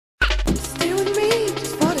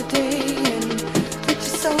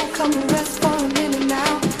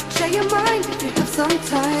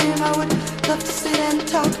love to sit and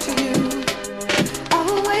talk to you. I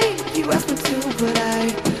will wait if you ask me to, but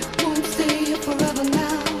I won't stay here forever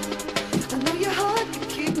now. I know your heart can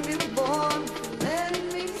keep me warm,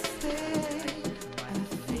 letting me stay.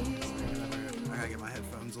 I gotta get my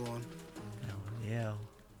headphones on. Yeah.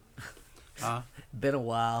 Huh? Been a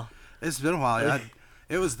while. It's been a while.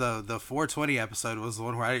 It was the 420 episode was the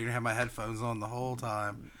one where I didn't have my headphones on the whole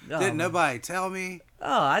time. Oh, Didn't nobody tell me?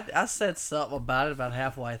 Oh, I said something about it about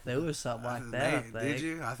halfway through or something like that, I think. Did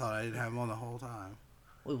you? I thought I didn't have them on the whole time.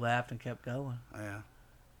 We laughed and kept going. Yeah.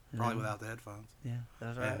 Probably without the headphones. Yeah,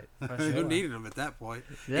 that's Yeah. right. For Who sure. needed them at that point?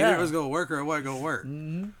 Yeah. Either it was going to work or it wasn't going to work.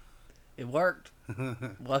 Mm-hmm. It worked.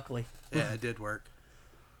 Luckily. Yeah, it did work.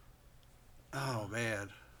 Oh, man.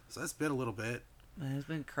 So it's been a little bit. Man, it's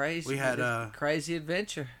been crazy. We had a crazy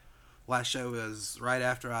adventure. Last show was right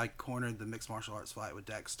after I cornered the mixed martial arts fight with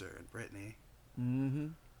Dexter and Brittany. Mm-hmm.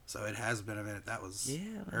 So it has been a minute. That was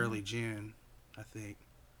early June, I think.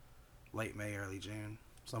 Late May, early June.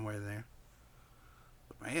 Somewhere in there.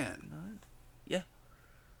 But man. Yeah.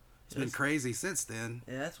 It's been crazy since then.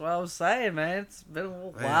 Yeah, that's what I was saying, man. It's been a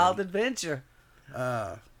wild adventure.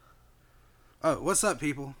 Oh, what's up,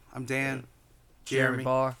 people? I'm Dan. Jeremy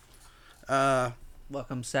Barr. Uh,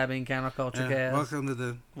 Welcome, Sabine Counterculture Cast. welcome to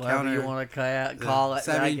the whatever you want to call it.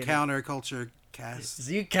 Sabine Counterculture Cast.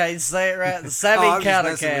 You can't say it right. The Sabine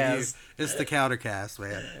Countercast. It's the Countercast,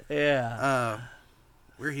 man. Yeah.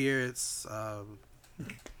 We're here. It's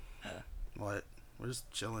what? We're just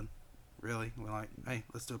chilling. Really, we're like, hey,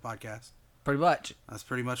 let's do a podcast. Pretty much. That's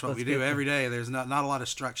pretty much what we do every day. There's not a lot of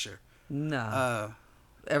structure. No.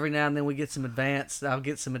 Every now and then we get some advanced. I'll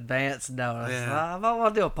get some advanced notes. Yeah. I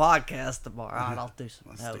want to do a podcast tomorrow. All right, I'll do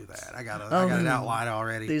some Let's notes. do that. I got an outline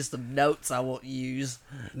already. Do some notes I won't use.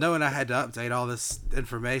 Knowing I had to update all this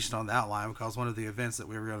information on the outline because one of the events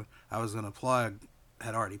that I was gonna plug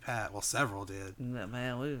had already passed. Well, several did.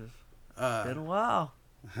 Man, we've been a while.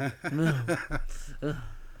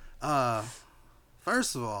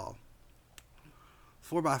 First of all,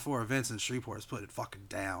 4x4 events in Shreveport is putting it fucking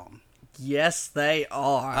down. Yes, they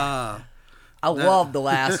are. I love the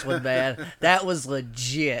last one, man. That was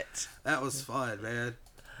legit. That was fun, man.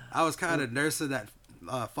 I was kind of nursing that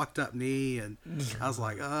fucked up knee, and I was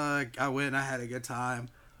like, I went and I had a good time.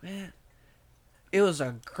 Man, it was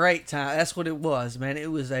a great time. That's what it was, man.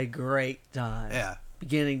 It was a great time. Yeah.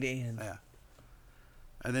 Beginning to end. Yeah.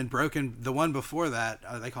 And then the one before that,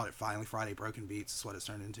 they called it Finally Friday Broken Beats, is what it's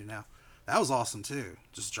turned into now. That was awesome, too.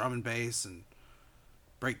 Just drum and bass and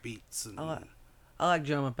break beats. And, I like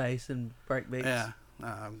drum and bass and break beats. Yeah.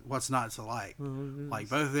 What's not to like? Like,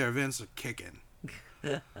 both of their events are kicking.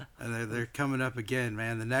 And they're coming up again,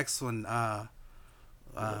 man. The next one,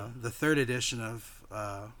 the third edition of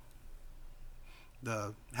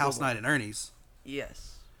the House Night at Ernie's.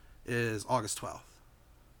 Yes. Is August 12th.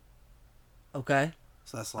 Okay.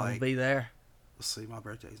 So that's like... I'll be there. Let's see, my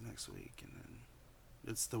birthday's next week, and then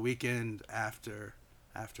it's the weekend after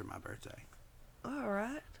my birthday. All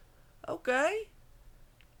right. Okay.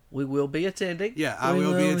 We will be attending. Yeah, I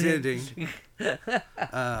will be attending.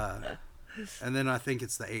 And then I think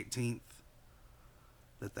it's the 18th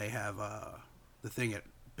that they have the thing at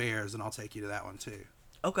Bears, and I'll take you to that one too.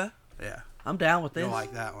 Okay. Yeah. I'm down with this. You'll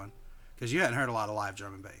like that one. Because you hadn't heard a lot of live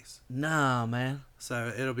drum and bass. Nah, man.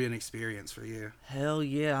 So it'll be an experience for you. Hell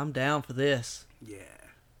yeah, I'm down for this. Yeah.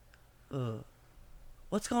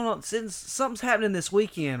 What's going on? Since something's happening this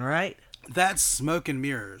weekend, right? That's Smoke and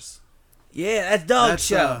Mirrors. Yeah, that's Doug's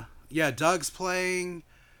show. Yeah, Doug's playing.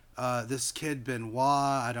 This kid Benoit,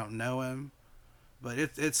 I don't know him, but I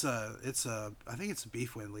think it's a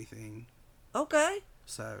Beef Windley thing. Okay.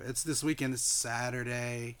 So it's this weekend. It's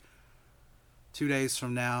Saturday. 2 days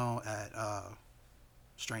from now at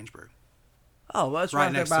Strange Brew. Oh, well, that's right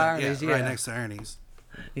next there by Ernie's. Right next to Ernie's.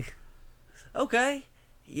 Okay.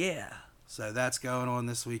 Yeah. So that's going on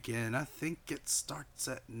this weekend. I think it starts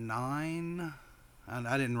at 9.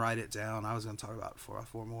 I didn't write it down. I was going to talk about it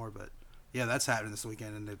for more, but yeah, that's happening this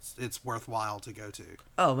weekend, and it's worthwhile to go to.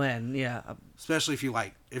 Oh man, yeah. Especially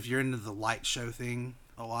if you're into the light show thing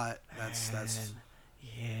a lot. That's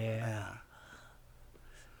yeah.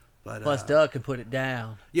 But plus Doug can put it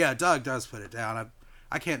down. Yeah, Doug does put it down.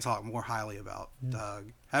 I can't talk more highly about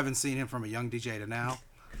Doug. Haven't seen him from a young DJ to now.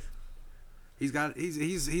 He's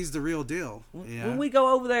the real deal. Yeah. When we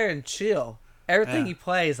go over there and chill, everything he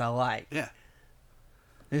plays I like. Yeah.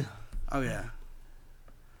 Oh yeah.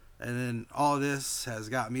 And then all this has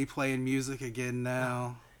got me playing music again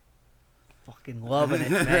now. Fucking loving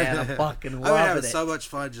it, man. I'm fucking loving it. I'm having so much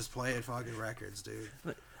fun just playing fucking records, dude.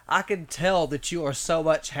 I can tell that you are so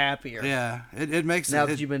much happier. Yeah, it makes Now it,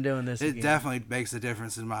 that you've been doing this it again. definitely makes a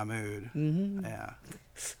difference in my mood. Mm-hmm. Yeah,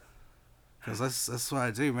 because that's what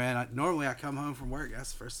I do, man. Normally I come home from work.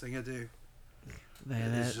 That's the first thing I do.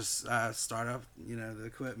 Man, It's just start up, the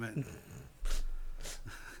equipment.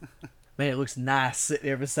 man, it looks nice sitting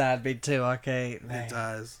there beside me too. Okay, man. It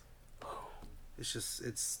does. It's just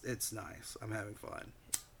it's nice. I'm having fun.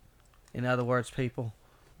 In other words, people,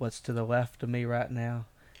 what's to the left of me right now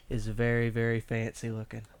is very, very fancy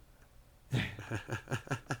looking. And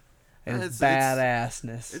it's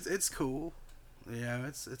badassness. It's cool.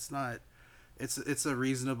 It's not. It's a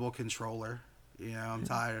reasonable controller. I'm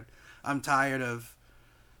tired. I'm tired of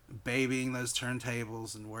babying those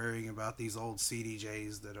turntables and worrying about these old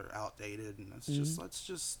CDJs that are outdated. And let's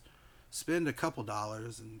just spend a couple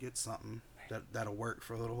dollars and get something that'll work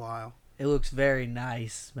for a little while. It looks very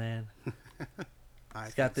nice, man.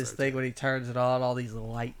 It's got this thing when he turns it on, all these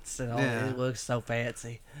lights and all. Yeah. It looks so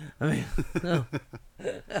fancy. I mean, no.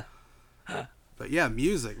 But yeah,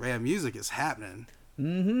 music, man. Music is happening.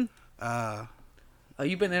 Mm-hmm.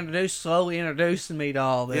 You've been slowly introducing me to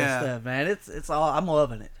all this stuff, man. It's all. I'm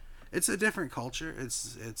loving it. It's a different culture.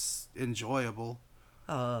 It's enjoyable.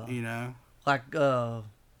 Like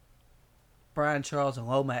Brian Charles and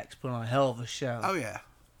Lomax put on a hell of a show. Oh yeah.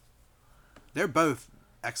 They're both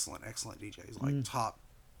excellent DJs. Like top,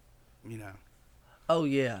 Oh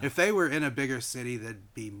yeah. If they were in a bigger city,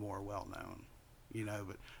 they'd be more well known.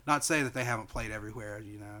 But not saying that they haven't played everywhere.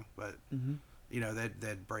 But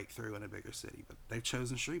they'd break through in a bigger city. But they've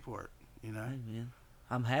chosen Shreveport. Hey, man.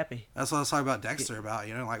 I'm happy. That's what I was talking about Dexter about.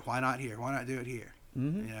 Like why not here? Why not do it here?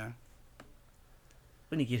 Mm-hmm.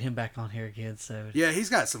 We need to get him back on here again. So yeah, he's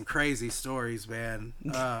got some crazy stories, man.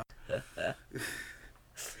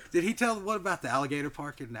 Did he tell what about the alligator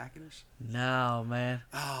park in Natchitoches? No, man.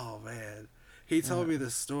 Oh man, he told me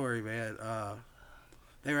this story, man.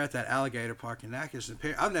 They were at that alligator park in Natchitoches.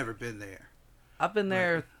 I've never been there. I've been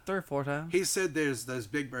there 3 or 4 times. He said there's those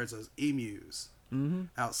big birds, those emus,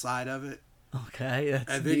 outside of it. Okay,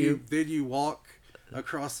 that's and then you walk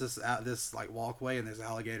across this like walkway, and there's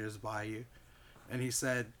alligators by you. And he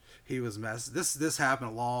said he was messed. This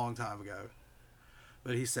happened a long time ago,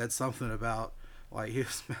 but he said something about like he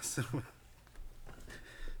was messing with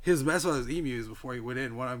those emus before he went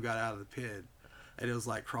in. One of them got out of the pen, and it was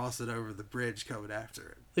like crossing over the bridge coming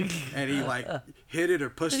after it. And he like hit it or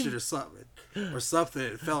pushed it or something.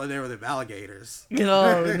 It fell in there with them alligators.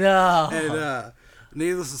 Oh no! And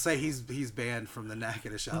needless to say, he's banned from the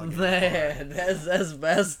Natchitoches alligator Man, that's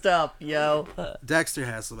messed up, yo. Dexter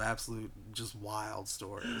has some absolute just wild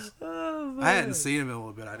stories. Oh, I hadn't seen him in a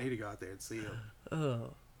little bit. I need to go out there and see him.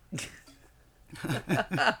 Oh.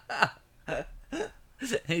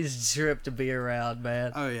 He's a trip to be around,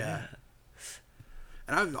 man. Oh yeah.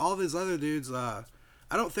 And all these other dudes, I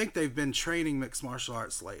don't think they've been training mixed martial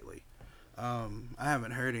arts lately. I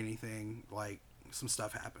haven't heard anything. Like some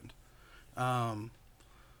stuff happened.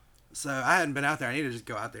 So I hadn't been out there. I need to just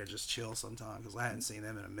go out there and just chill sometime because I hadn't seen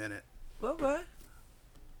them in a minute. Well, right.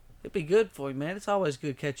 It'd be good for you, man. It's always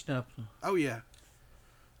good catching up. Oh yeah.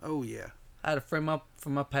 Oh yeah. I had a friend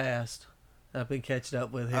from my past that I've been catching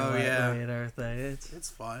up with him and everything. It's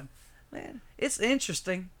fun. Man, it's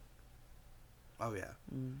interesting. Oh yeah.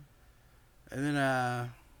 And then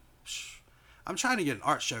I'm trying to get an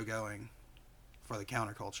art show going for the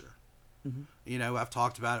counterculture. I've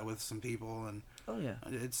talked about it with some people, and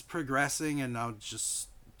it's progressing. And I'll just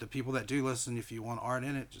the people that do listen, if you want art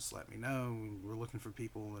in it, just let me know. We're looking for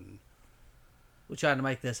people, and we're trying to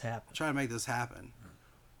make this happen.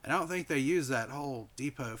 And I don't think they use that whole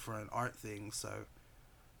depot for an art thing. So,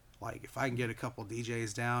 like, if I can get a couple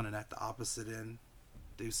DJs down and at the opposite end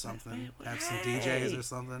do something, have some DJs or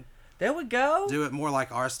something. There we go. Do it more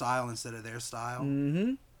like our style instead of their style.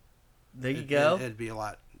 Mm-hmm. There you go. It'd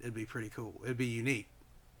be pretty cool. It'd be unique.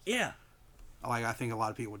 Yeah. Like, I think a lot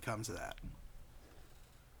of people would come to that.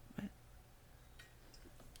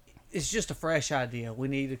 It's just a fresh idea. We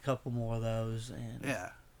need a couple more of those. And yeah.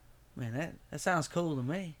 Man, that sounds cool to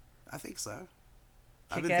me. I think so.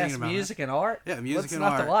 Kick-ass music and art? Yeah, music What's and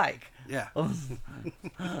not art. to like? Yeah.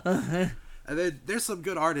 And there's some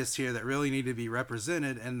good artists here that really need to be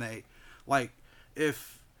represented, and they, like,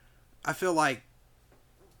 if I feel like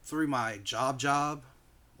through my job,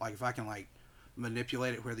 like if I can like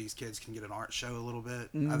manipulate it where these kids can get an art show a little bit,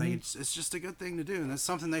 I think it's just a good thing to do, and it's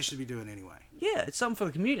something they should be doing anyway. Yeah, it's something for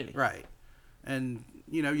the community. Right. And,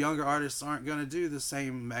 younger artists aren't going to do the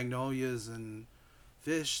same Magnolias and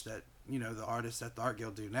Fish that, the artists at the Art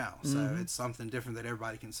Guild do now. So it's something different that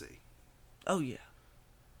everybody can see. Oh, yeah.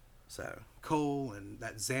 So, Cole and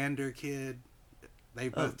that Xander kid, They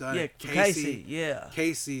both done yeah, it. Casey, yeah.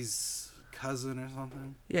 Casey's cousin or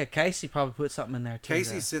something. Yeah, Casey probably put something in there too.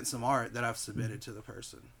 Casey sent some art that I've submitted to the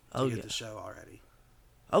person to get the show already.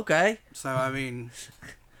 Okay. So I mean,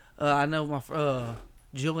 I know my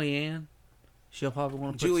Julianne. She'll probably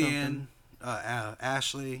want to put something.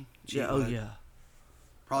 Ashley. Yeah.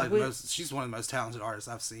 Probably she's one of the most talented artists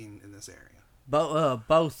I've seen in this area.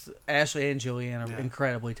 Both Ashley and Julianne are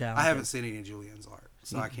incredibly talented. I haven't seen any of Julianne's art,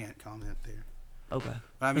 so I can't comment there. Okay.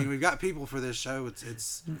 But I mean, we've got people for this show.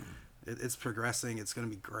 It's progressing. It's going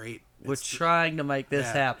to be great. We're trying to make this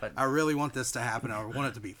happen. I really want this to happen. I want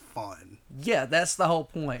it to be fun. Yeah, that's the whole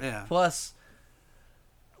point. Yeah. Plus,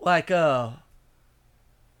 like, I'll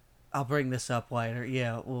bring this up later.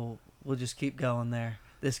 Yeah, we'll just keep going there.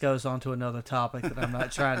 This goes on to another topic that I'm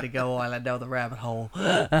not trying to go on. I know the rabbit hole.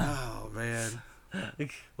 Oh man,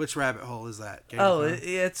 which rabbit hole is that?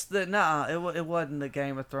 It's the it wasn't the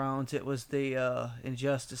Game of Thrones. It was the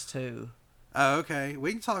Injustice 2. Oh, okay.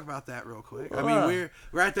 We can talk about that real quick. I mean,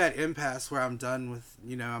 we're at that impasse where I'm done with,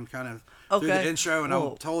 I'm kind of through the intro and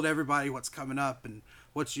I've told everybody what's coming up and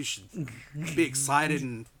what you should be excited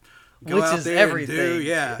and go out there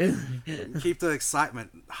everything. And do. Keep the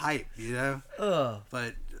excitement hype,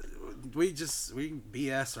 But we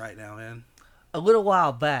BS right now, man. A little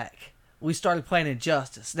while back, we started playing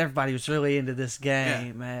Injustice and everybody was really into this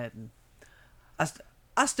game, man.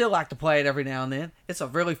 I still like to play it every now and then. It's a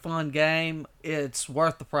really fun game. It's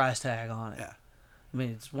worth the price tag on it. Yeah. I mean,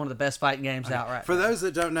 it's one of the best fighting games out right now. For those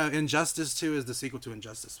that don't know, Injustice 2 is the sequel to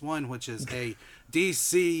Injustice 1, which is a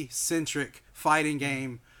DC-centric fighting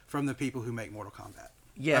game from the people who make Mortal Kombat.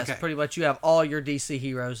 Yes, pretty much you have all your DC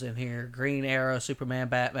heroes in here. Green Arrow, Superman,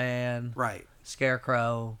 Batman. Right.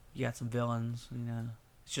 Scarecrow. You got some villains,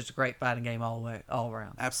 It's just a great fighting game all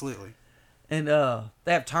around. Absolutely. And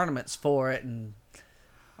they have tournaments for it, and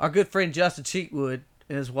our good friend Justin Cheatwood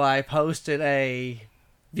and his wife hosted a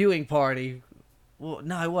viewing party. Well,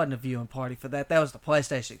 no, it wasn't a viewing party for that. That was the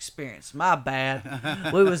PlayStation experience. My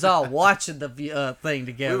bad. We was all watching the thing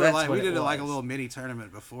together. We did a little mini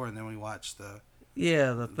tournament before, and then we watched the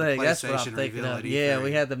thing. That's what I'm thinking of. Yeah, E3.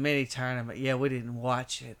 we had the mini tournament. Yeah, we didn't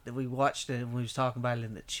watch it. We watched it and we was talking about it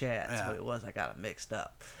in the chat. That's what it was. I got it mixed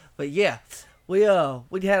up. But yeah, we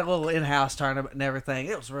had a little in-house tournament and everything.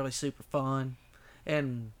 It was really super fun.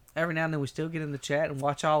 And every now and then we still get in the chat and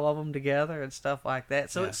watch all of them together and stuff like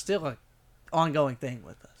that. So it's still an ongoing thing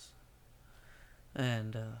with us.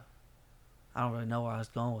 And I don't really know where I was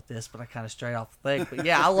going with this, but I kind of strayed off the thing. But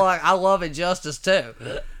yeah, I love Injustice too.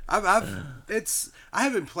 I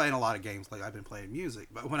haven't played a lot of games like I've been playing music,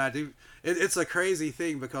 but when I do, it's a crazy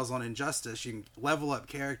thing because on Injustice you can level up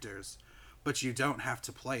characters, but you don't have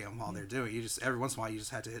to play them while they're doing it. You just every once in a while you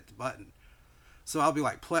just have to hit the button. So I'll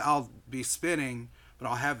be spinning, but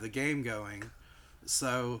I'll have the game going.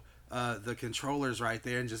 So the controller's right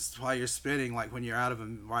there, and just while you're spinning, like when you're out of a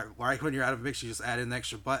mix, you just add an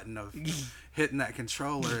extra button of hitting that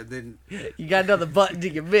controller, and then you got another button to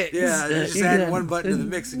your mix. Yeah, you just add one button to the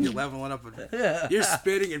mix, and you're leveling up. You're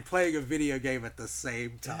spinning and playing a video game at the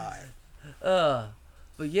same time.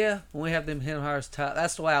 But yeah, when we have them in-house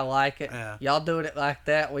that's the way I like it. Yeah. Y'all doing it like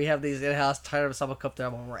that. We have these in-house tournaments. I'm gonna come there.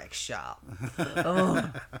 I'm gonna wreck shop.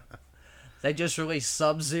 They just released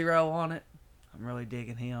Sub-Zero on it. I'm really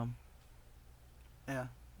digging him. Yeah.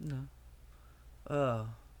 No.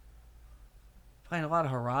 Playing a lot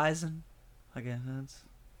of Horizon. I guess that's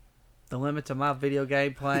the limit to my video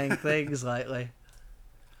game playing things lately.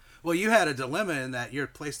 Well, you had a dilemma in that your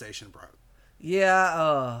PlayStation broke.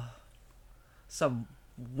 Yeah. Some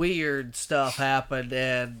weird stuff happened,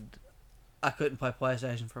 and I couldn't play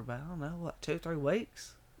PlayStation for about 2-3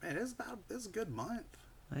 weeks. Man, it's a good month.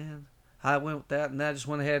 Man, I went with that, and then I just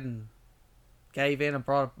went ahead and gave in and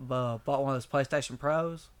bought one of those PlayStation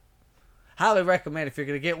Pros. Highly recommend if you're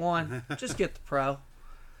gonna get one, just get the Pro.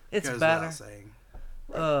 It's Goes better. without saying.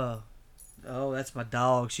 Oh, that's my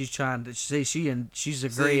dog. She's trying to she's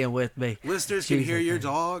agreeing with me. Listeners can hear your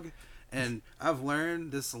dog, and I've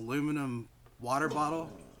learned this aluminum water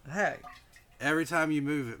bottle. Hey, every time you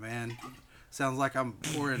move it, man, sounds like I'm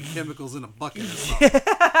pouring chemicals in a bucket or something.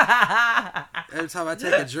 Every time I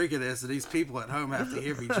take a drink of this, these people at home have to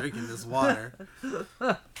hear me drinking this water.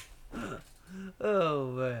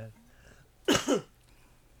 Oh man.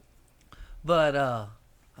 But I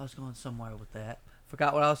was going somewhere with that.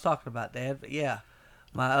 Forgot what I was talking about, Dad. But yeah,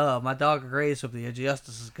 my dog agrees with me.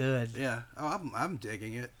 Injustice is good. Yeah, I'm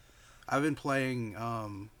digging it. I've been playing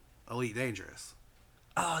Elite Dangerous.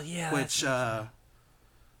 Oh yeah, which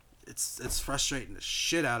it's frustrating the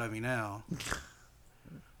shit out of me now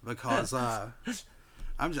because I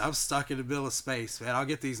I'm stuck in the middle of space, man. I'll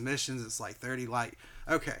get these missions. It's like 30 light.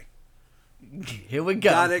 Okay. Here we go.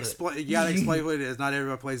 You gotta explain what it is. Not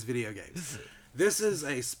everyone plays video games. This is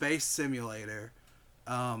a space simulator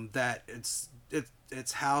that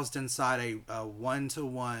it's housed inside a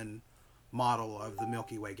 1-to-1 model of the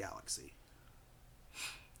Milky Way galaxy.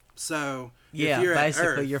 So yeah, if you're basically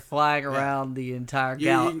at Earth, you're flying around the entire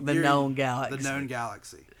known galaxy. The known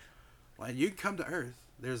galaxy. Like, you can come to Earth.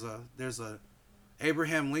 There's a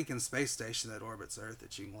Abraham Lincoln space station that orbits Earth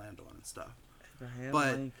that you can land on and stuff.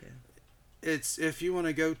 Lincoln. It's, if you want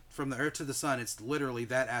to go from the Earth to the Sun, it's literally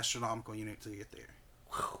that astronomical unit to get there.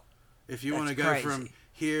 Whew. If you want to go from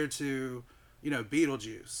here to,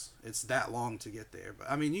 Beetlejuice, it's that long to get there. But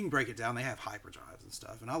I mean, you can break it down. They have hyperdrives and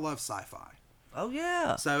stuff, and I love sci-fi. Oh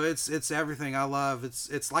yeah. So it's everything I love.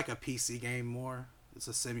 It's like a PC game more. It's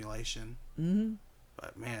a simulation. Mm-hmm.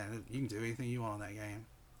 But man, you can do anything you want on that game.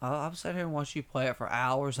 I've sat here and watched you play it for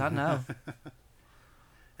hours. I know.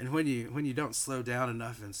 And when you don't slow down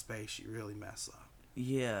enough in space, you really mess up.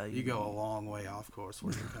 Yeah. You go a long way off course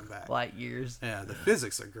when you come back. Light years. Yeah, the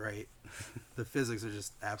physics are great. The physics are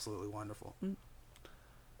just absolutely wonderful.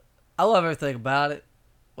 I love everything about it.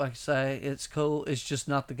 Like I say, it's cool. It's just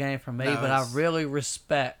not the game for me, but I really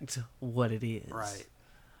respect what it is. Right.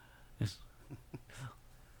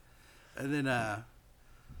 And then, man,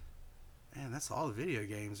 that's all the video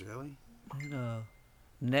games, really.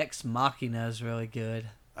 Next Machina is really good.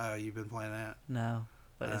 Oh, you've been playing that? No,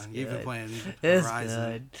 but it's good. You've been playing it's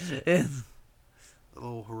Horizon. Good. It's the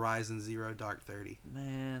little Horizon Zero Dark 30.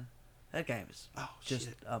 Man, that game is just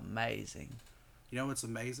amazing. You know what's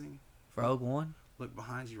amazing? Rogue One? Look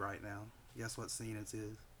behind you right now. Guess what scene it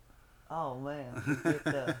is? Oh, man.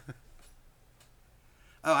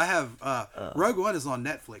 I have... Rogue One is on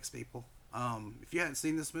Netflix, people. If you haven't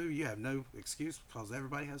seen this movie, you have no excuse because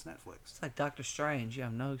everybody has Netflix. It's like Doctor Strange. You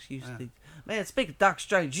have no excuse. Yeah. Man, speaking of Doctor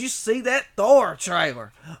Strange, did you see that Thor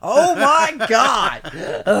trailer? Oh, my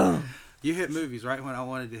God. You hit movies right when I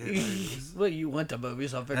wanted to hit movies. Well, you went to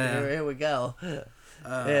movies. I figured, here we go.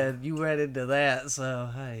 And you read into that, so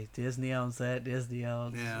hey, Disney owns that. Disney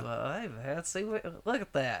owns. Yeah. Well, hey man, look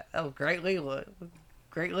at that. Oh, great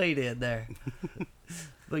lead in there.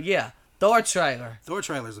 But yeah, Thor trailer. Thor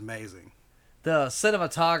trailer's amazing. The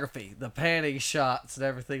cinematography, the panning shots, and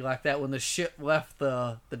everything like that. When the ship left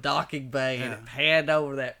the docking bay and it panned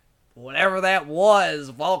over that whatever that was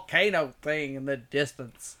volcano thing in the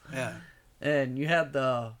distance. Yeah. And you had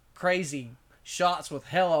the crazy shots with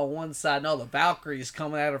Hela on one side and all the Valkyries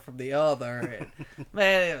coming at her from the other. And,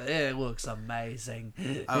 man, it looks amazing.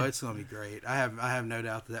 Oh, it's gonna be great. I have no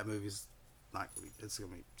doubt that movie's not gonna be. It's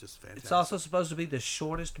gonna be just fantastic. It's also supposed to be the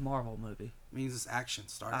shortest Marvel movie. It means it's action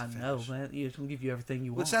start to finish. I know, man. It's gonna give you everything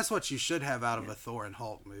you want. Which that's what you should have out of a Thor and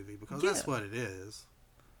Hulk movie because that's what it is.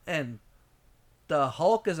 And the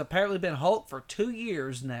Hulk has apparently been Hulk for 2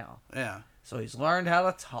 years now. Yeah. So he's learned how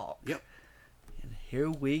to talk. Yep. And here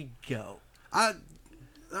we go. I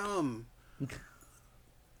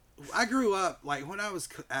grew up like when I was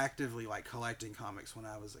actively like collecting comics when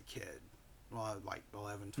I was a kid, well, I was like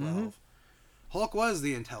 11, 12. Mm-hmm. Hulk was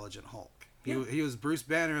the intelligent Hulk. He was Bruce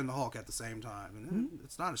Banner and the Hulk at the same time, and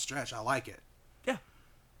it's not a stretch. I like it. Yeah,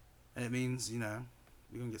 and it means you're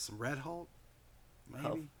gonna get some Red Hulk, maybe.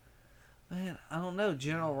 Oh. Man, I don't know.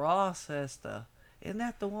 General Ross has isn't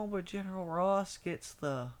that the one where General Ross gets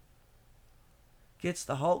the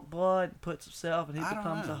Hulk blood, puts himself, and he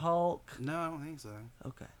becomes a Hulk? No, I don't think so.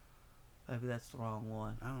 Okay. Maybe that's the wrong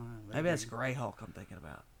one. I don't know. Maybe that's Grey Hulk I'm thinking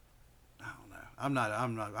about. I don't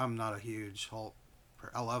know. I'm not a huge Hulk.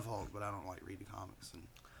 I love Hulk, but I don't like reading comics.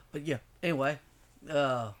 But yeah, anyway,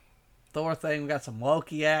 Thor thing. We got some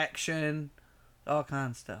Loki action, all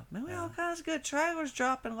kinds of stuff. Man, we got all kinds of good trailers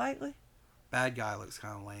dropping lately. Bad guy looks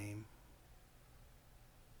kind of lame.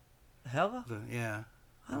 Hela? Yeah.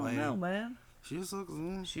 I don't know, man. She just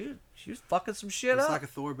looks. She was fucking some shit up. It's like a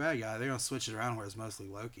Thor bad guy. They're gonna switch it around where it's mostly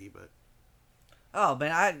Loki, but. Oh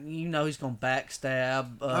man, he's gonna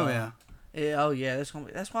backstab. Oh yeah.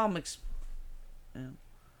 That's why I'm.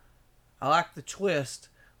 I like the twist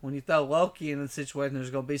when you throw Loki in the situation. There's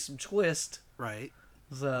gonna be some twist. Right.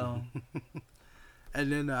 So.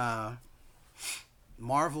 And then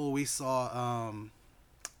Marvel, we saw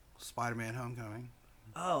Spider-Man: Homecoming.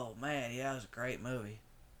 Oh man, yeah, it was a great movie.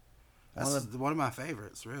 That's one of my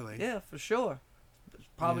favorites, really. Yeah, for sure.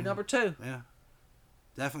 Probably number 2. Yeah.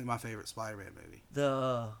 Definitely my favorite Spider-Man movie.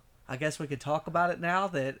 I guess we could talk about it now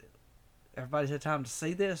that everybody's had time to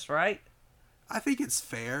see this, right? I think it's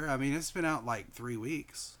fair. I mean, it's been out like 3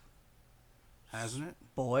 weeks. Hasn't it?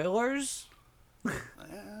 Spoilers?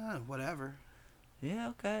 Yeah, whatever. Yeah,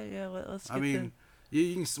 okay. Yeah, let's get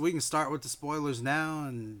We can start with the spoilers now,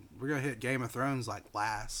 and we're gonna hit Game of Thrones like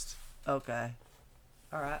last. Okay.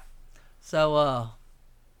 All right. So,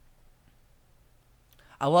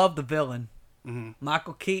 I love the villain. Mm-hmm.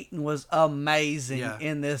 Michael Keaton was amazing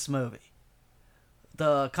in this movie.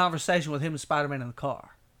 The conversation with him and Spider-Man in the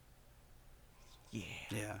car.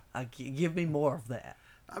 Yeah. Give me more of that.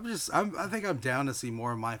 I think I'm down to see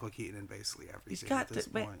more of Michael Keaton in basically everything at this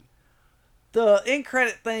point. The end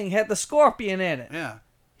credit thing had the Scorpion in it. Yeah.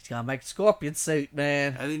 He's gonna make the Scorpion suit,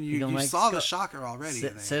 man. And then you saw the Shocker already.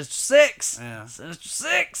 Sinister Six. Yeah. Sinister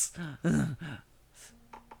Six.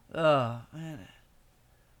 Oh man.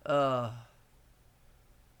 I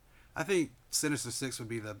think Sinister Six would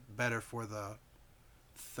be the better for the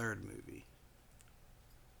third movie.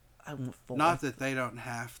 Not that they don't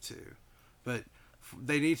have to, but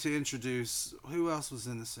they need to introduce who else was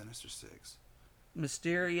in the Sinister Six.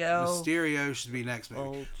 Mysterio should be next movie.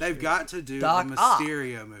 Vulture. They've got to do Doc the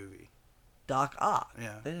Mysterio movie. Doc Ock.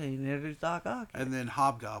 Yeah. They didn't even introduce Doc Ock yet. And then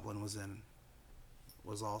Hobgoblin was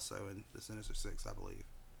also in the Sinister Six, I believe.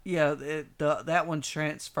 Yeah, that one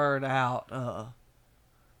transferred out.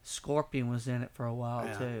 Scorpion was in it for a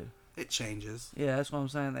while too. It changes. Yeah, that's what I'm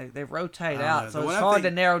saying. They rotate out, so it's hard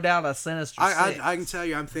to narrow down a Sinister Six. I can tell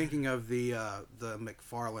you, I'm thinking of the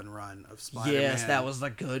McFarlane run of Spider-Man. Yes, that was the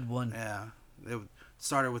good one. Yeah, it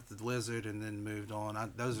started with the Lizard and then moved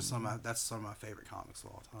on. That's some of my favorite comics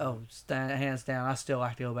of all time. Oh, hands down. I still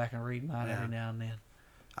like to go back and read mine every now and then.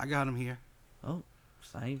 I got them here. Oh,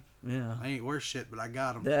 same. Yeah. I ain't worth shit, but I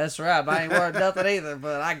got them. That's right. I ain't worth nothing either,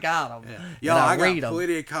 but I got them. Yeah. Y'all, I got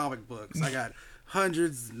plenty of comic books. I got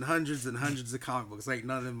hundreds and hundreds and hundreds of comic books. Ain't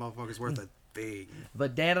none of them motherfuckers worth a thing.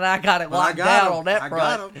 But Dan and I got it locked down on that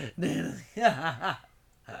front. Got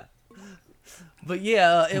But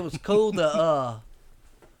yeah, it was cool. The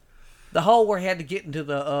whole where he had to get into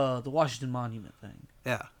the Washington Monument thing.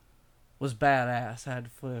 Yeah. Was badass. I had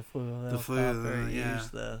to fly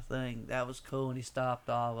use the thing. That was cool, and he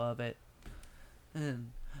stopped all of it.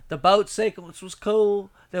 And the boat sequence was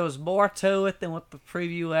cool. There was more to it than what the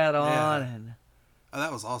preview had on. And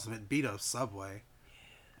that was awesome. It beat a subway.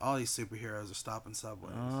 All these superheroes are stopping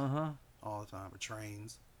subways all the time, or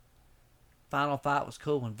trains. Final fight was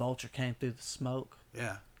cool when Vulture came through the smoke.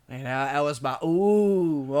 Yeah. And I was my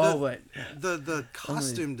moment. The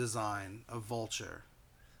costume design of Vulture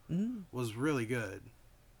was really good.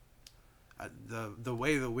 The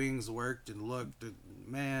way the wings worked and looked,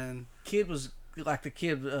 man. Kid was like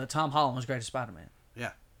Tom Holland was great as Spider-Man.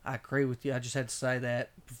 Yeah. I agree with you. I just had to say that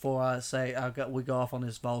before I say we go off on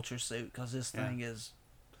this Vulture suit, because this thing is.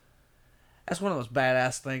 That's one of those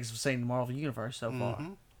badass things we've seen in the Marvel Universe so far.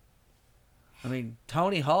 I mean,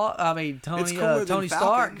 Tony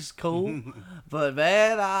Stark is cool, but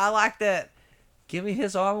man, I like that. Give me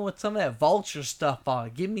his armor with some of that Vulture stuff on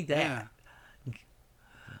it. Give me that. Yeah.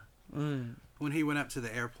 When he went up to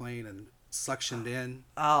the airplane and suctioned in.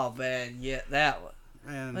 Oh man, yeah, that one.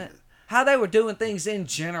 Man, how they were doing things in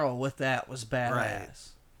general with that was badass. Right.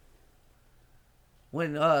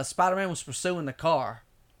 When Spider-Man was pursuing the car,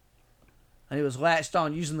 and he was latched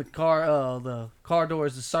on using the car door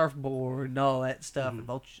as a surfboard and all that stuff, and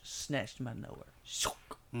Vulture just snatched him out of nowhere.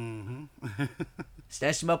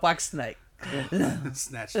 Snatched him up like a snake.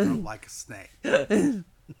 Snatched him up like a snake.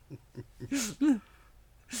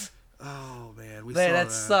 Oh man,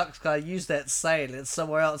 that sucks because I used that saying. It's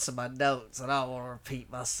somewhere else in my notes, and I don't want to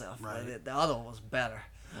repeat myself. Right. But the other one was better.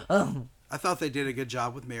 I thought they did a good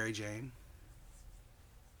job with Mary Jane.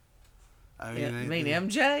 I mean,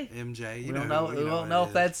 MJ? MJ. We don't know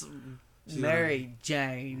if that's Mary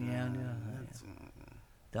Jane.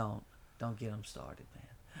 Don't get them started, man.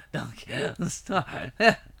 Don't get them started.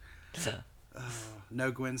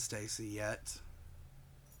 No Gwen Stacy yet.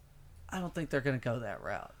 I don't think they're going to go that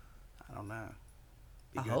route. I don't know.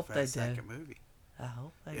 I hope they do. Second movie. I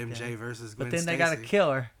hope they MJ do. versus Gwen But then Stacy. they got to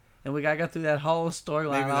kill her, and we got to go through that whole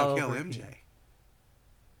storyline. Maybe they'll kill MJ.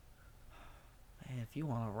 Man, if you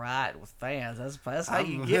want to ride with fans, that's how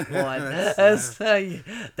you get one. That's how you,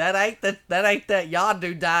 that ain't that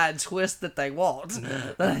Yondu die and twist that they want.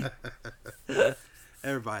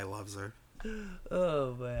 Everybody loves her.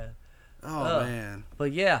 Oh man. Oh man.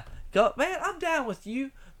 But yeah, go man. I'm down with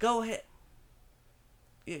you. Go ahead.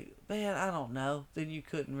 Man, I don't know. Then you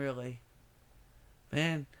couldn't really.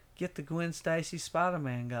 Man, get the Gwen Stacy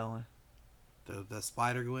Spider-Man going. The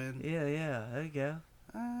Spider Gwen. Yeah. There you go.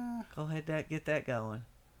 Go ahead, get that going.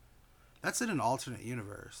 That's in an alternate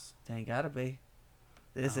universe. It ain't gotta be.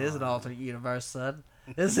 This is an alternate universe, son.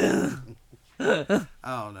 This is. I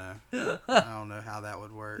don't know. I don't know how that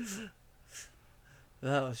would work.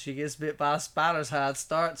 Oh, she gets bit by a spider's how it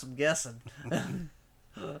starts, I'm guessing.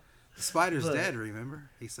 The spider's But- dead, remember?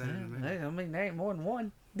 He said it in the movie. I mean, there ain't more than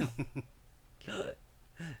one.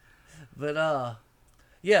 But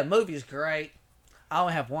yeah, movie's great. I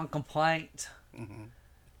only have one complaint,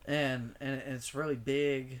 and it's really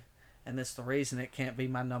big, and it's the reason it can't be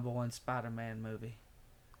my number one Spider-Man movie.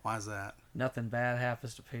 Why is that? Nothing bad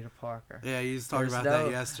happens to Peter Parker. Yeah, you was talking about that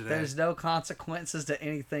yesterday. There's no consequences to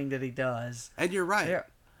anything that he does. And you're right. Here,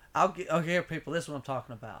 I'll hear people. This is what I'm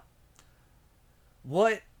talking about.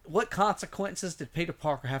 What consequences did Peter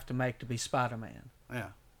Parker have to make to be Spider-Man? Yeah.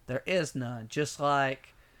 There is none. Just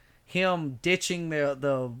like him ditching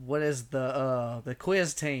the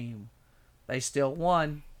quiz team, they still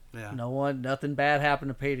won. Yeah. Nothing bad happened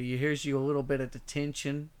to Peter. Here's you a little bit of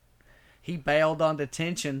detention. He bailed on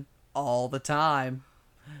detention all the time.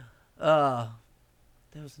 There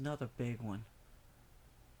was another big one.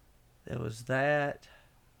 There was that.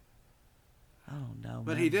 I don't know.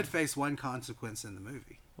 But man. he did face one consequence in the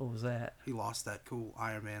movie. What was that? He lost that cool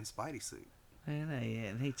Iron Man Spidey suit.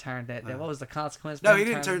 And he turned that down. What was the consequence? No, he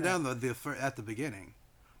didn't turn down the at the beginning.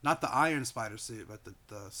 Not the Iron Spider suit, but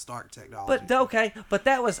the Stark technology. But okay, but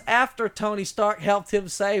that was after Tony Stark helped him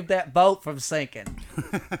save that boat from sinking.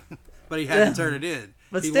 But he had to turn it in.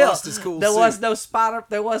 But he still, lost his cool there suit.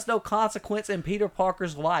 There was no consequence in Peter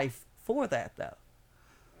Parker's life for that, though.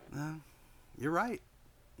 No, you're right.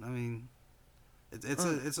 I mean,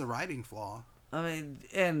 it's a writing flaw. I mean,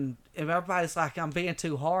 and everybody's like, I'm being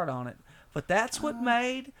too hard on it. But that's what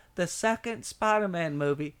made the second Spider-Man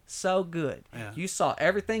movie so good. Yeah. You saw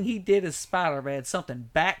everything he did as Spider-Man. Something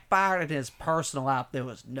backfired in his personal life there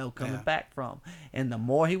was no coming back from. And the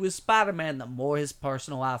more he was Spider-Man, the more his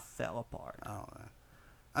personal life fell apart. I don't know.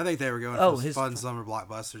 I think they were going for a fun summer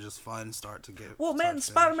blockbuster, just fun start to get. Well, man,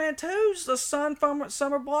 Spider-Man 2's a summer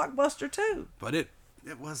blockbuster too. But it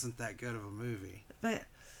wasn't that good of a movie. Man.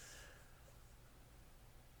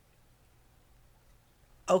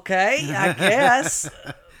 Okay, I guess.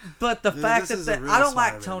 But the fact that I don't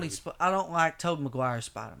like I don't like Tobey Maguire's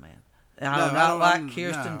Spider-Man. And I don't like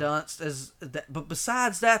Kirsten Dunst as that. But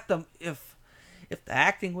besides that, if the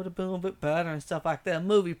acting would have been a little bit better and stuff like that, the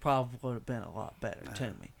movie probably would have been a lot better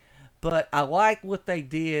to me. But I like what they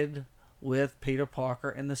did with Peter Parker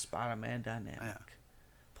and the Spider-Man dynamic. Yeah.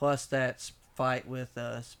 Plus, that fight with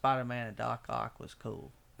Spider-Man and Doc Ock was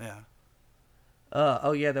cool. Yeah.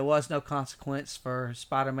 There was no consequence for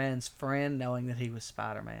Spider-Man's friend knowing that he was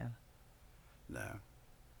Spider-Man. No.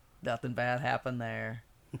 Nothing bad happened there.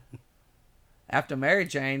 After Mary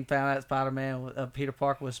Jane found out Peter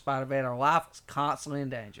Parker was Spider-Man, her life was constantly in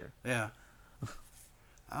danger. Yeah.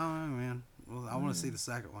 I don't know, man. Well, I want to see the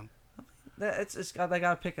second one. They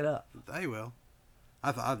got to pick it up. They will.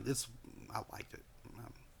 I liked it.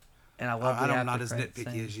 And I love I'm not as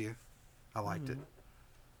nitpicky as you. I liked it.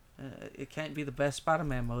 It can't be the best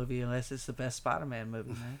Spider-Man movie unless it's the best Spider-Man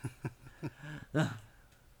movie, man.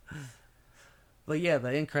 But yeah,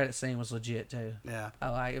 the end credit scene was legit too. Yeah. I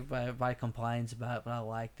like it. Everybody complains about it, but I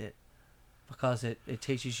liked it because it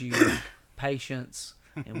teaches you patience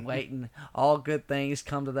and waiting. All good things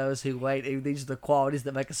come to those who wait. These are the qualities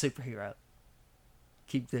that make a superhero.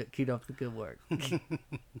 Keep up the good work.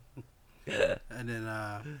 And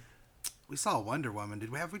then we saw Wonder Woman.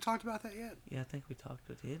 Have we talked about that yet? Yeah, I think we talked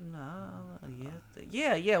about it.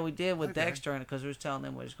 Yeah, we did with Dexter in it because we was telling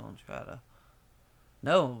them we was going to try to.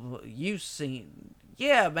 No, you've seen.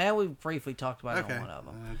 Yeah, man, we briefly talked about it on one of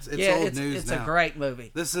them. It's old news it's now. A great movie.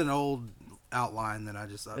 This is an old outline that I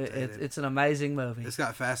just updated. It's an amazing movie. It's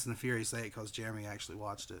got Fast and the Furious 8 because Jeremy actually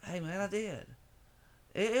watched it. Hey, man, I did.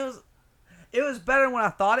 It was better than what I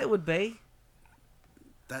thought it would be.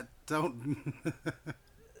 That don't.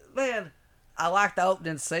 Man, I like the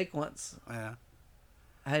opening sequence. Yeah.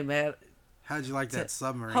 Hey, man. How'd you like that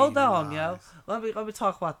submarine? Hold on, yo. Let me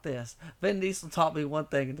talk about this. Vin Diesel taught me one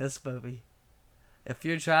thing in this movie. If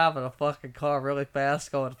you're driving a fucking car really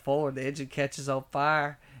fast going forward, the engine catches on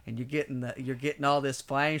fire, and you're getting all this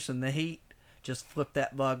flames from the heat, just flip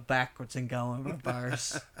that bug backwards and go in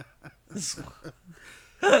reverse.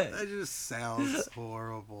 That just sounds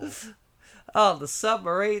horrible. Oh, the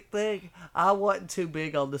submarine thing. I wasn't too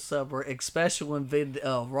big on the submarine, especially when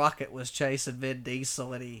Rocket was chasing Vin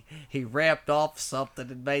Diesel and he ramped off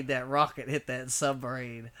something and made that rocket hit that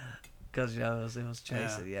submarine. Because, it was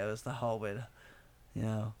chasing. Yeah, it was the whole bit,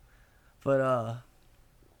 But,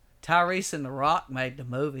 Tyrese and The Rock made the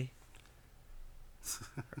movie.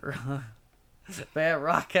 Man,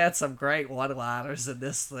 Rock had some great one-liners in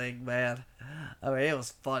this thing, man. I mean, it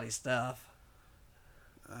was funny stuff.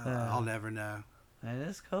 I'll never know. Man,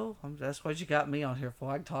 it's cool. That's what you got me on here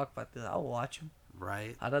for. I can talk about this. I'll watch them.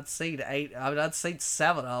 Right. I'd seen 8. I mean, I'd seen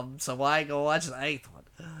 7 of them, so why ain't gonna watch the 8th one?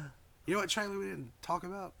 You know what trailer we didn't talk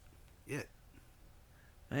about? It.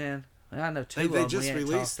 Man, I know 2 They of them just we ain't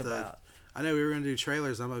released talked about. I know we were gonna do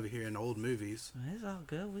trailers. I'm over here in old movies. It's all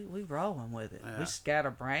good. We rolling with it. Yeah. We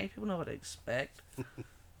scatterbrain. People know what to expect.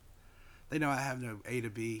 They know I have no A to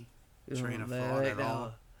B train of Man, thought they at know.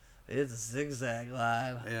 all. It's a zigzag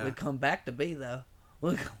line. Yeah. We come back to B though.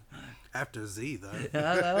 After Z though.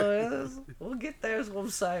 I know it is. We'll get there. Is what I'm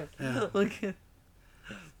saying. Yeah. We'll get,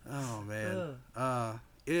 Oh man.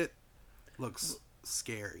 It looks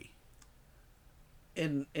scary.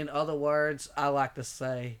 in other words, I like to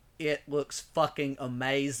say it looks fucking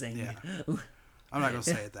amazing. Yeah. I'm not gonna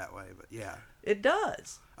say it that way, but yeah. It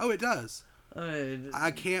does. Oh, it does. I mean,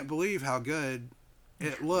 I can't believe how good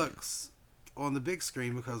it looks on the big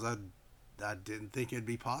screen because I didn't think it'd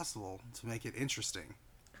be possible to make it interesting.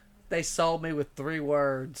 they sold me with 3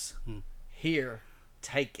 words. Hmm. Here,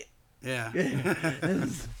 take it. Yeah.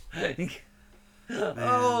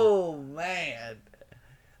 Oh man,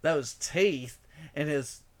 those teeth and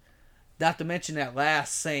his. Not to mention that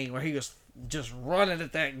last scene where he was just running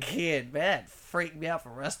at that kid. Man, that freaked me out for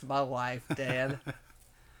the rest of my life, Dad.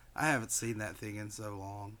 I haven't seen that thing in so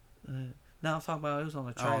long. No, I'm talking about it was on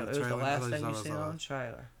the Oh, on trailer. the It was the trailer? I last thought you thing you said it seen was on the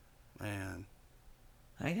trailer. Man.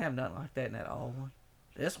 I ain't have nothing like that in that old one.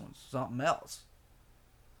 This one's something else.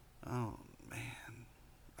 Oh man.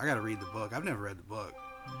 I gotta read the book. I've never read the book.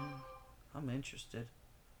 I'm interested.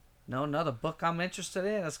 No, another book I'm interested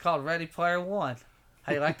in. It's called Ready Player One.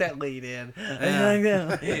 How you like that lead in?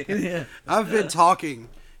 Yeah. I've been talking.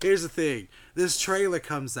 Here's the thing. This trailer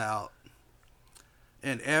comes out,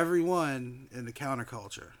 and everyone in the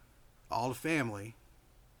counterculture, all the family,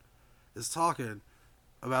 is talking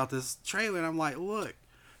about this trailer. And I'm like, look,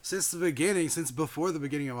 since before the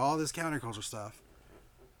beginning of all this counterculture stuff,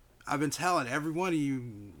 I've been telling every one of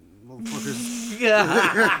you motherfuckers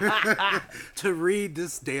to read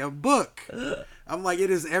this damn book. I'm like, it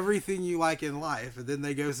is everything you like in life. And then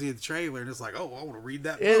they go see the trailer, and it's like, oh, I want to read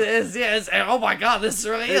that book. It is, yes. Oh my God, this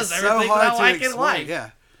really is It's everything so hard that I to like explain. in life.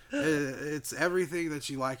 Yeah. It's everything that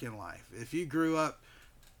you like in life. If you grew up,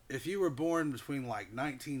 if you were born between like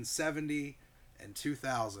 1970 and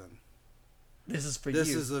 2000, This is for this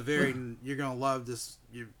you. is a very, you're going to love this.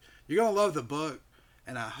 You're going to love the book,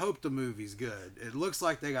 and I hope the movie's good. It looks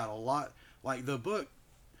like they got a lot, like the book,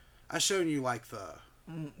 I shown you like the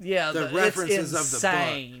references it's of the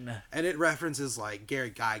insane. book. And it references like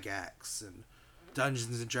Gary Gygax and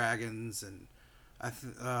Dungeons and Dragons and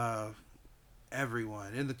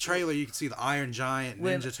everyone. In the trailer you can see the Iron Giant,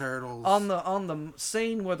 Ninja Turtles. On the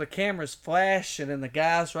scene where the camera's flashing and the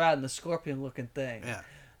guy's riding the scorpion looking thing. Yeah.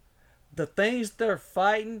 The things they're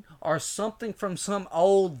fighting are something from some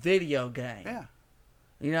old video game. Yeah.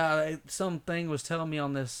 You know, something was telling me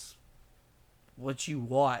on this, what you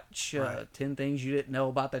watch, Right. 10 things you didn't know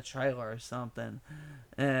about the trailer or something.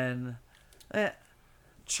 And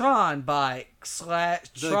Tron bikes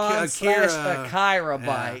Tron slash Akira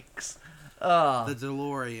bikes. The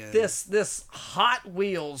DeLorean. This Hot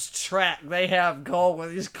Wheels track they have going where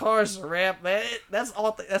these cars are wrapped. Man, that's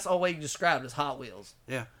all way you describe it as Hot Wheels.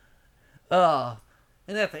 Yeah.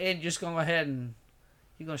 And at the end, you're just going to go ahead and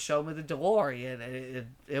you're going to show me the DeLorean.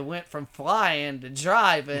 It went from flying to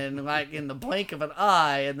driving like in the blink of an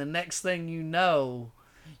eye. And the next thing you know,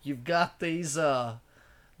 you've got these,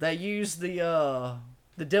 they use the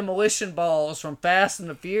demolition balls from Fast and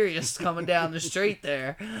the Furious coming down the street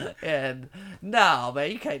there. And no, man,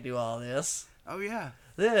 you can't do all this. Oh, yeah.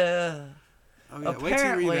 Yeah. Oh, yeah. Wait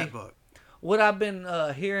till you read that book. What I've been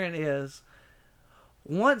hearing is,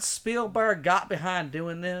 once Spielberg got behind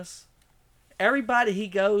doing this, everybody he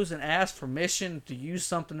goes and asks permission to use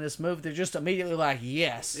something in this movie, they're just immediately like,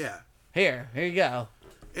 yes. Yeah. Here you go.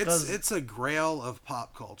 It's a grail of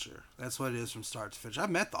pop culture. That's what it is from start to finish. I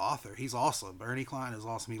met the author. He's awesome. Bernie Klein is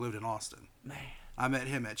awesome. He lived in Austin. Man. I met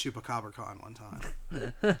him at ChupacabraCon one time.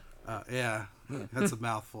 Yeah. That's a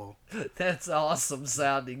mouthful. That's awesome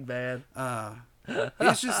sounding, man.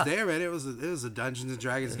 He's just there, man. It was a Dungeons and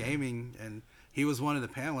Dragons gaming, and he was one of the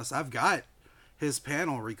panelists. I've got his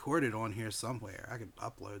panel recorded on here somewhere. I could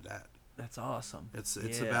upload that. That's awesome. It's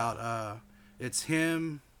about it's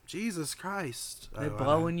him. Jesus Christ. They're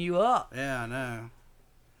blowing you up. Yeah, I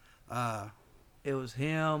know. It was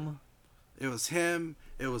him. It was him.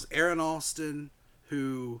 It was Aaron Alston,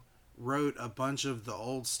 who wrote a bunch of the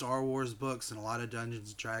old Star Wars books and a lot of Dungeons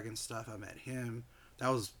and Dragons stuff. I met him. That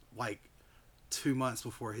was like 2 months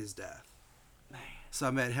before his death. Man. So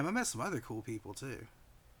I met him. I met some other cool people too.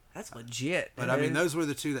 That's legit. But I mean, those were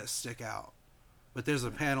the two that stick out. But there's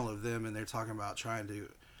a panel of them, and they're talking about trying to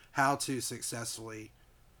how to successfully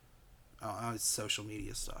social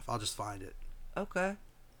media stuff. I'll just find it. Okay.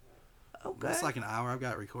 It's like an hour. I've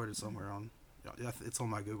got it recorded somewhere on. It's on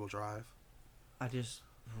my Google Drive. I just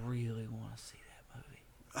really want to see that movie.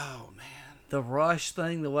 Oh man. The Rush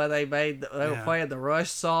thing, the way they were playing the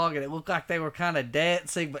Rush song, and it looked like they were kind of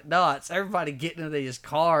dancing, but no, it's everybody getting into these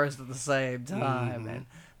cars at the same time. And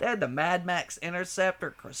they had the Mad Max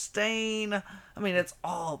Interceptor, Christine. I mean, it's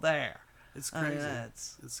all there. It's crazy.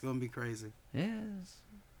 It's going to be crazy. Yes.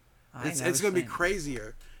 It's going to be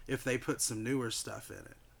crazier if they put some newer stuff in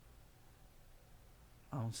it.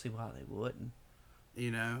 I don't see why they wouldn't.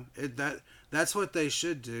 You know, that's what they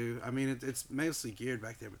should do. I mean, it's mostly geared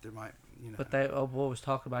back there, but there might, you know. But boy was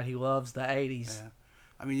talking about he loves the 80s. Yeah.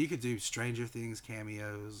 I mean, you could do Stranger Things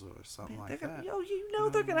cameos or something like that.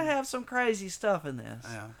 They're going to have some crazy stuff in this.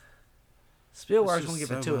 Yeah. Spielberg's going to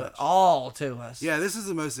give it all to us. Yeah, this is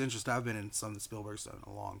the most interest I've been in something Spielberg's done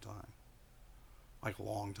in a long time. Like, a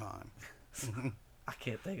long time. I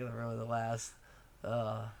can't think of the last.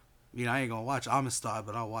 I ain't going to watch Amistad,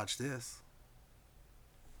 but I'll watch this.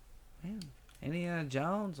 Man, Indiana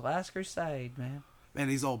Jones, Last Crusade, man. Man,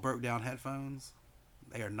 these old broke down headphones,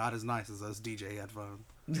 they are not as nice as those DJ headphones.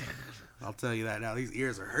 I'll tell you that now. These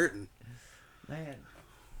ears are hurting. Man.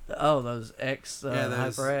 Those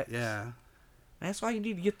HyperX. Yeah. Man, that's why you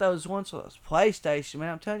need to get those ones for those PlayStation,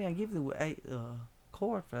 man. I'm telling you, I give you the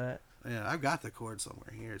cord for that. Yeah, I've got the cord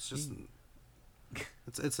somewhere here. It's just,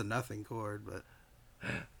 it's a nothing cord, but.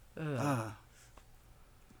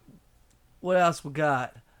 What else we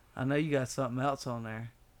got? I know you got something else on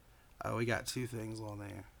there. We got two things on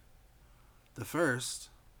there. The first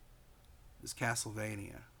is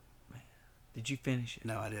Castlevania. Man, did you finish it?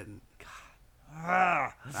 No, I didn't. God.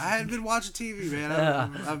 I hadn't been watching TV, man.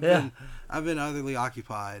 I've been otherly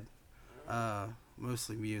occupied,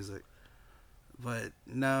 mostly music. But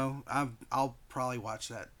no, I'll probably watch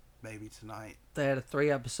that maybe tonight. They had a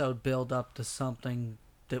 3-episode build up to something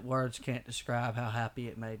that words can't describe how happy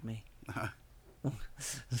it made me.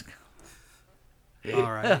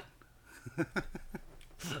 All right.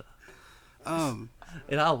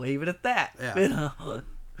 And I'll leave it at that. Yeah. You know?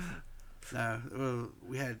 No,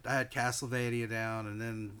 I had Castlevania down, and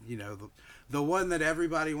then the one that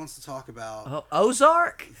everybody wants to talk about,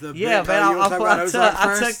 Ozark. Man. I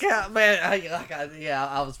took out, man.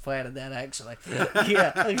 I was planning that actually.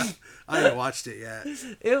 Yeah, I haven't watched it yet.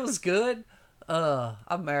 It was good. I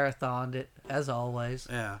marathoned it as always.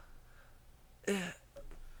 Yeah.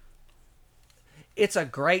 It's a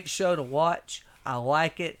great show to watch. I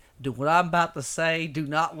like it. Do what I'm about to say. Do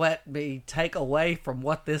not let me take away from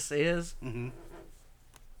what this is. Mm-hmm.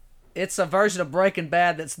 It's a version of Breaking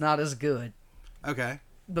Bad that's not as good. Okay.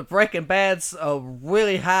 But Breaking Bad's a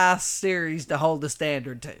really high series to hold the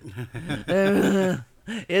standard to.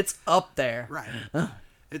 It's up there. Right.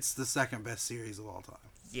 It's the second best series of all time.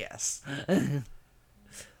 Yes.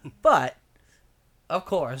 But, of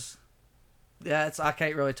course, I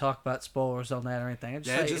can't really talk about spoilers on that or anything. It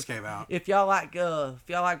just came out. If y'all like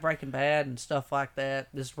Breaking Bad and stuff like that,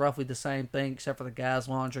 this is roughly the same thing except for the guys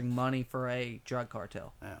laundering money for a drug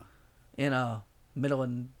cartel. Yeah. In a middle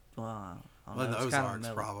and in the Ozarks,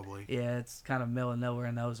 probably. Yeah, it's kind of middle of nowhere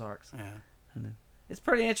in the Ozarks. Yeah. And it's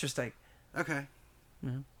pretty interesting. Okay.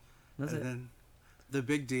 Yeah. That's it. Then the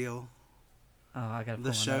big deal. Oh, I got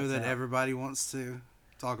the show that everybody wants to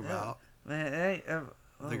talk about. Man, it ain't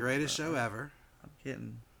the greatest show ever. I'm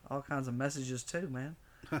getting all kinds of messages too, man.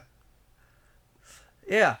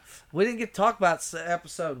 Yeah, we didn't get to talk about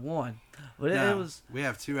episode 1. But we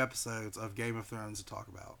have 2 episodes of Game of Thrones to talk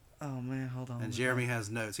about. Oh man, hold on. And Jeremy has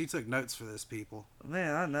notes. He took notes for this, people.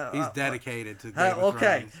 Man, I know. He's dedicated to Game of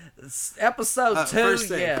Thrones. It's episode 2.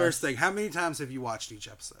 First thing. How many times have you watched each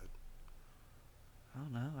episode? I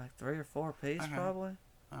don't know, like 3 or 4 apiece, probably.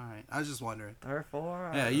 All right, I was just wondering. 3 or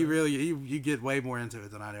 4. Yeah, you really you get way more into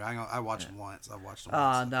it than I do. I watched them once. I've watched them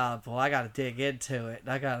once. Oh no, boy, I got to dig into it.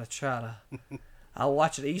 I got to try to. I'll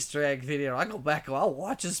watch an Easter egg video. I go back and I'll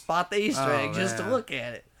watch and spot the Easter egg just to look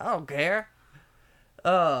at it. I don't care.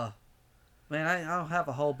 Man, I don't have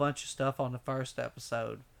a whole bunch of stuff on the first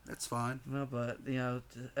episode. That's fine. No, but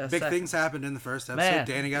big things happened in the first episode. Man.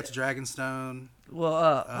 Danny got to Dragonstone.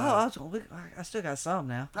 Well, I still got some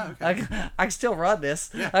now. Oh, okay. I can still run this.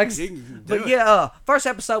 Yeah, first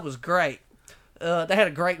episode was great. They had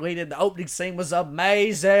a great lead in. The opening scene was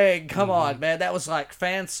amazing. Come on, man. That was like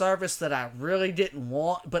fan service that I really didn't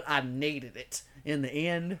want, but I needed it in the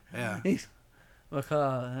end. Yeah.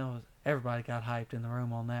 Because everybody got hyped in the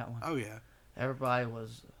room on that one. Oh, yeah. Everybody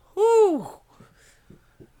was, whoo!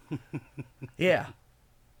 Yeah.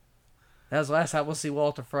 That was the last time we'll see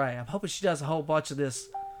Walter Frey. I'm hoping she does a whole bunch of this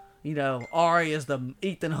you know, Arya is the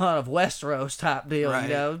Ethan Hunt of Westeros type deal. Right. You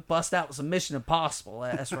know, bust out with some Mission Impossible.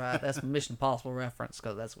 That's right. That's a Mission Impossible reference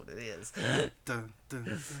because that's what it is. Dun,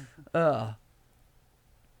 dun, dun.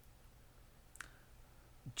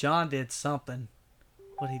 John did something.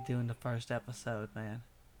 What did he do in the first episode, man?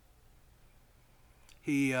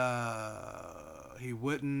 He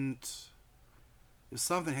wouldn't. It was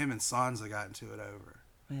something him and Sansa got into it over.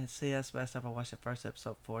 Man, see, that's the best I've watched the first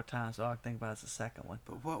episode 4 times. All I can think about is the second one.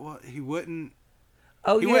 But what he wouldn't.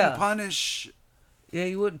 Oh, he yeah. wouldn't punish. Yeah,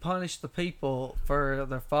 he wouldn't punish the people for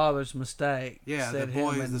their father's mistake. Yeah, Said the him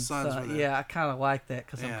boys, and the sons son- were there. Yeah, I kind of like that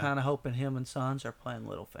because Yeah. I'm kind of hoping him and Sons are playing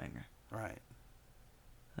Littlefinger. Right.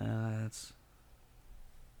 That's.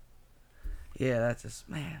 Yeah, that's just,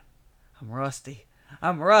 man. I'm rusty.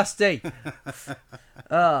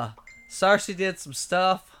 Cersei did some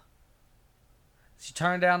stuff. She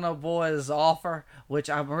turned down the boy's offer, which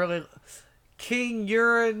I'm really. King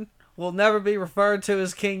Euron will never be referred to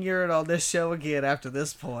as King Euron on this show again after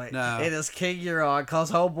this point. No. It is King Euron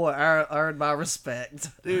because homeboy earned my respect.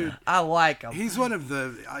 Dude, I like him. he's one of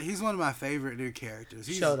my favorite new characters.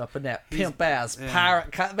 He Showed up in that pimp ass yeah.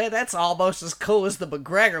 pirate. Man, that's almost as cool as the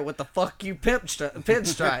McGregor with the fuck you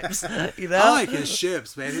pinstripes. You know? I like his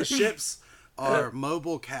ships, man. His ships are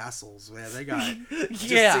mobile castles, man. They got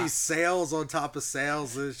just these sails on top of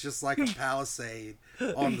sails. It's just like a palisade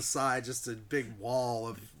on the side, just a big wall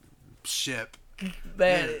of ship.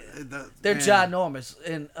 Man, they're man. ginormous,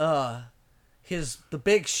 and the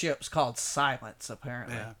big ship's called Silence,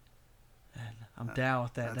 apparently. Yeah. And I'm down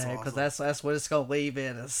with that That's name because awesome. that's what it's gonna leave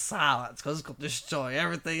in is silence because it's gonna destroy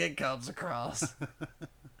everything it comes across.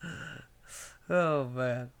 Oh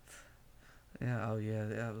man, yeah, oh yeah,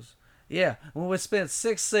 that was when we spent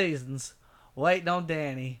 6 seasons waiting on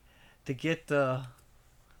Dany to get to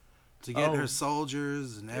get her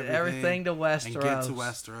soldiers and everything to Westeros. and get to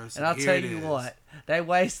Westeros. And I'll here tell it you is. what, they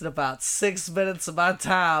wasted about 6 minutes of my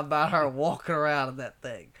time about her walking around in that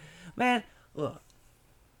thing. Man, look.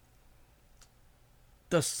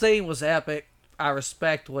 The scene was epic. I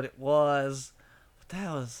respect what it was. But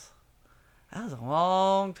that was a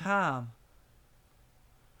long time.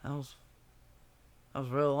 That was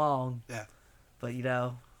real long. Yeah. But you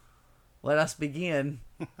know, let us begin.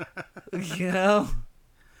 You know?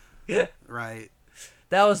 Yeah. Right.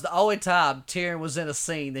 That was the only time Tyrion was in a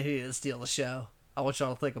scene that he didn't steal the show. I want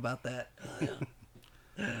y'all to think about that.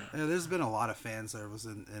 Yeah, there's been a lot of fan service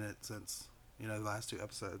in it since, the last 2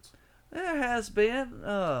 episodes. There has been,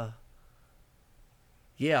 a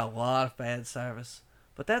lot of fan service.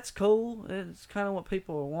 But that's cool. It's kind of what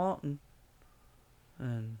people are wanting.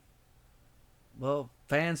 And, well,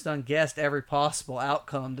 fans done guessed every possible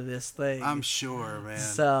outcome to this thing. I'm sure, man.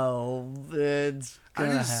 So, it's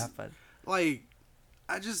gonna happen.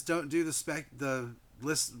 I just don't do the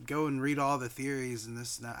list, go and read all the theories and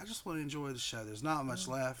this and that. I just want to enjoy the show. There's not much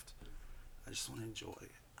left. I just want to enjoy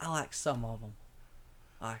it. I like some of them.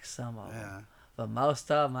 Yeah. But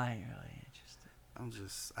most of them I ain't really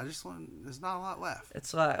interested. I just want, there's not a lot left.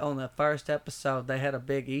 It's like on the first episode, they had a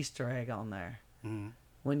big Easter egg on there. Mm-hmm.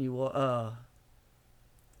 When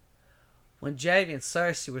Jaime and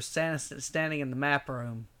Cersei were standing in the map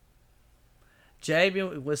room, Jaime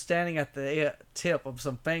was standing at the tip of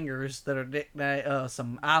some fingers that are nicknamed,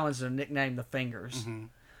 some islands that are nicknamed the Fingers. Mm-hmm.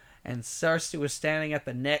 And Cersei was standing at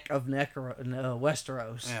the neck of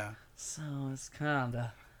Westeros. Yeah. So it's kind of...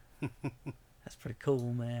 That's pretty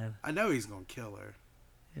cool, man. I know he's going to kill her.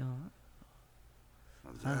 You know,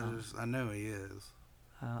 I know he is.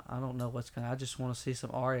 I don't know what's going to... I just want to see some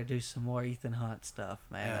Arya do some more Ethan Hunt stuff,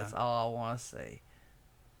 man. Yeah. That's all I want to see.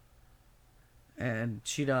 And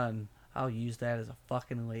she done... I'll use that as a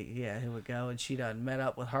fucking lead. Yeah, here we go. And she done met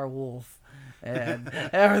up with her wolf and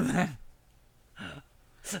everything.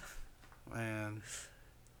 Man,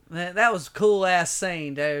 that was a cool ass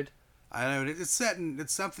scene, dude. I know it's setting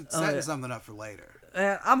something up for later.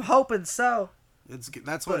 And I'm hoping so.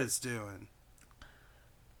 That's what it's doing.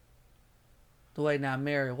 The way now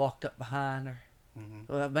Mary walked up behind her.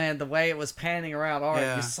 Mm-hmm. Well, man, the way it was panning around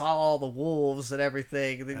Arya, you saw all the wolves and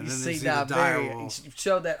everything, and then you see now Mary. You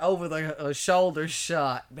showed that over the shoulder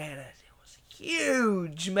shot. Man, it was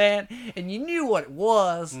huge, man, and you knew what it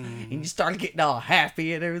was, and you started getting all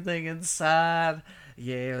happy and everything inside.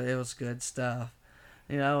 Yeah, it was good stuff,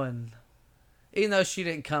 and even though she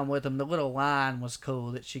didn't come with him, the little line was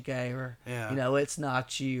cool that she gave her. Yeah. It's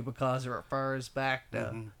not you, because it refers back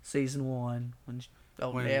to season 1 when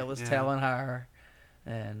Ned was telling her.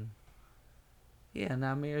 And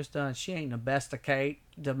now Mira's done. She ain't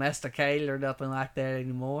domesticated or nothing like that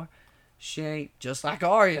anymore. she ain't just like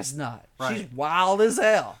Arya's not. Right. She's wild as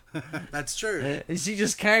hell. That's true. And she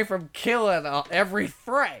just came from killing every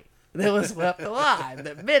fray that was left alive,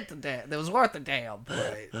 that meant a damn, that was worth a damn.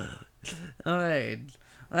 Right. I mean,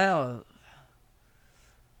 well,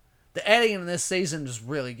 the editing in this season is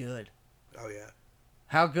really good. Oh yeah.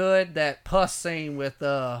 How good that pus scene with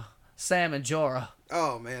Sam and Jorah.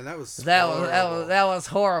 Oh man, that was That horrible. was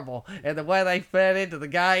horrible, and the way they fed into the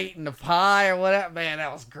guy eating the pie or whatever, man,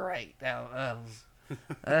 that was great. That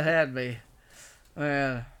had me,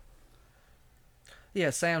 man. Yeah,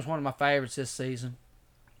 Sam's one of my favorites this season.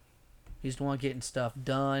 He's the one getting stuff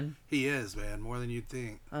done. He is, man, more than you'd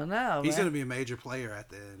think. I know. He's man. going to be a major player at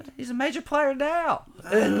the end. He's a major player now.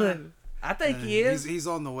 I think he is. He's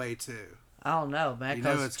on the way too. I don't know, man, You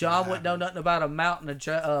know because it's John gonna wouldn't know nothing about a mountain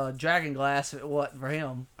of dragon glass if it wasn't for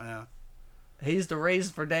him. Yeah. He's the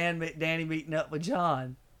reason for Danny meeting up with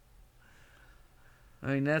John. I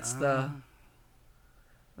mean, that's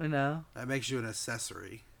you know. That makes you an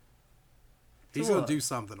accessory. To He's going what? to do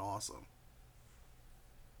something awesome.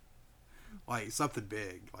 Like, something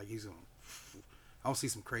big. Like, he's going to... I want to see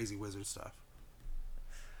some crazy wizard stuff.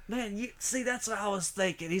 Man, you see, that's what I was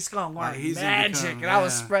thinking. He's gonna learn He's gonna magic, become- and I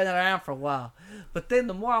was yeah. spreading it around for a while. But then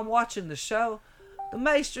the more I'm watching the show, the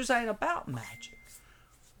Maesters ain't about magic.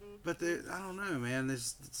 But I don't know, man.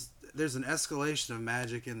 There's an escalation of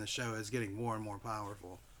magic in the show. It's getting more and more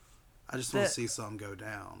powerful. I just want to see something go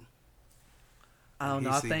down. I don't He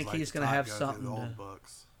know. I seems think like he's the gonna type have go through something. the To, old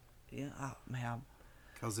books. yeah, oh, man.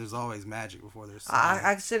 Because there's always magic before there's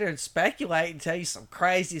I consider and speculate and tell you some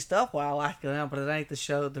crazy stuff while I like it now, but it ain't the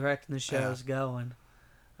show directing the show's going.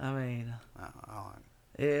 I mean,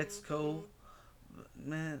 it's cool,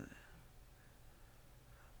 man.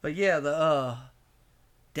 But yeah, the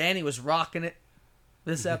Danny was rocking it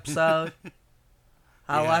this episode.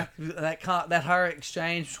 I like that her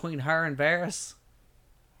exchange between her and Varys.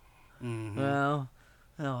 Mm-hmm. Well,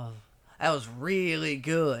 that was really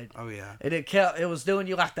good. Oh yeah. And it was doing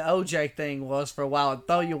you like the OJ thing was for a while. It'd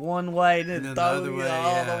throw you one way, then it'd throw you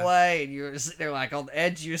all the way, and you're sitting there like on the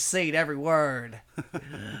edge of your seat every word.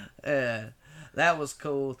 That was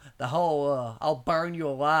cool. The whole "I'll burn you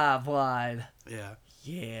alive" line. Yeah.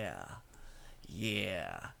 Yeah.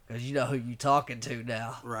 Because you know who you talking to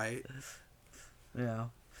now. Right. Yeah.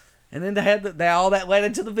 And then they all that led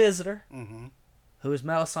into the visitor, Mm-hmm. who was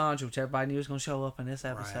Melisandre, which everybody knew was going to show up in this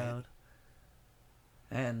episode.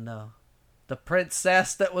 Right. And the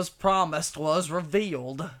princess that was promised was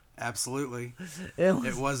revealed. Absolutely.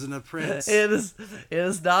 It wasn't a prince. It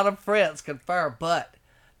is not a prince, confirmed. But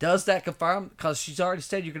does that confirm? Because she's already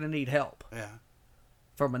said you're going to need help Yeah.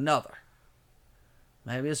 from another.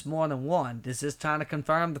 Maybe it's more than one. Is this trying to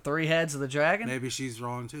confirm the three heads of the dragon? Maybe she's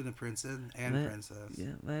wrong too, the princess and princess.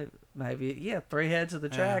 Yeah, maybe three heads of the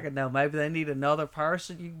dragon. No, maybe they need another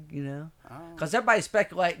person. You know, because everybody's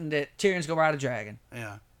speculating that Tyrion's gonna ride a dragon.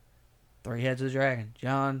 Yeah. Three heads of the dragon: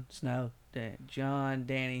 Jon Snow, Jon,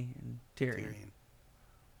 Dany, and Tyrion.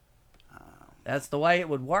 That's the way it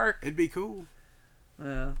would work. It'd be cool.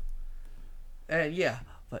 And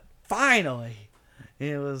but finally,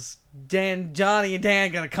 it was Johnny and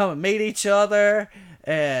Dan gonna come and meet each other,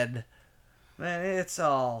 and man, it's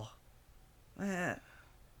all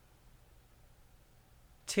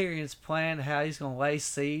Tyrion's plan how he's gonna lay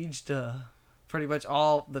siege to pretty much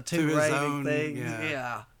all the two raiding things.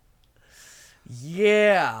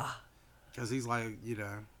 Yeah. Because he's like,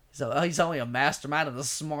 So he's only a mastermind and the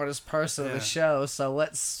smartest person of the show. So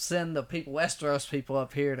let's send the Westeros people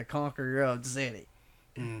up here to conquer your own city.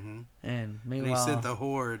 Mm-hmm. And meanwhile, he sent the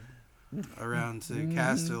horde around to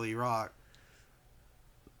Casterly Rock.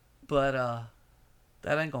 But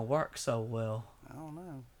that ain't gonna work so well. I don't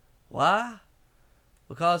know. Why?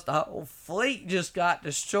 Because the whole fleet just got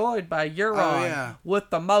destroyed by Euron with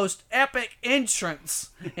the most epic entrance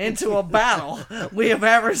into a battle we have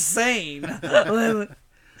ever seen.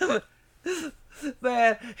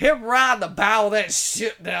 Man, him riding the bow of that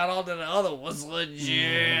ship down onto the other was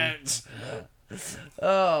legit.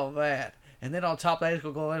 Oh, man. And then on top of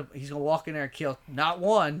that, he's gonna walk in there and kill not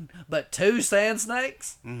one, but two sand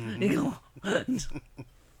snakes. Mm-hmm.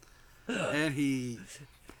 And he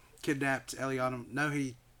kidnapped Eliana. No,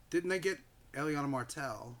 he didn't. They get Eliana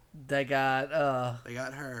Martell. They got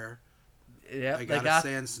her. Yep, they got a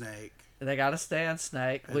sand snake. They got a sand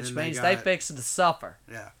snake, And which then means they fixing to suffer.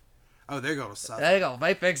 Yeah. Oh, they're going to suffer.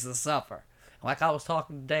 They fixing to suffer. Like I was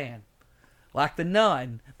talking to Dan. Like the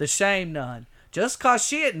nun, the shame nun. Just because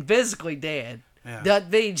she isn't physically dead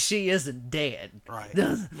doesn't mean she isn't dead. Right.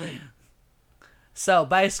 So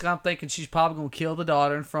basically, I'm thinking she's probably going to kill the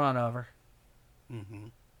daughter in front of her. Mm-hmm.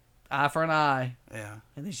 eye for an eye. Yeah.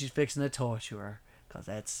 And then she's fixing to torture her. Because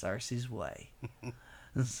that's Cersei's way.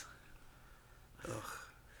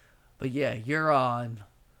 But yeah, Euron.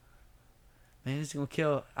 Man, he's going to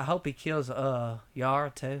kill... I hope he kills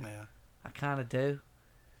Yara, too. Yeah. I kind of do.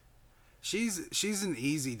 She's an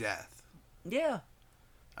easy death. Yeah.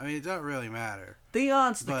 I mean, it doesn't really matter.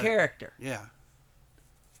 Theon's the character. Yeah.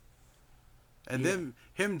 And then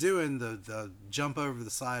him doing the jump over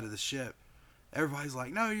the side of the ship, everybody's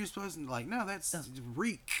like, no, you're supposed to, like, no, that's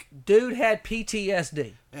reek. Dude had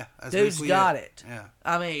PTSD. Yeah. That's Dude's got it. Yeah.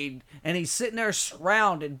 I mean, and he's sitting there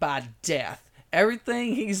surrounded by death.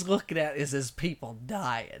 Everything he's looking at is his people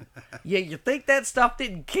dying. Yeah, you think that stuff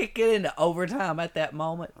didn't kick it into overtime at that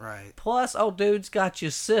moment? Right. Plus, old dude's got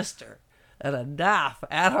your sister and a knife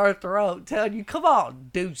at her throat telling you, come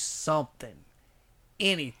on, do something.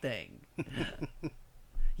 Anything.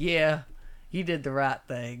 Yeah, you did the right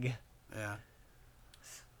thing. Yeah.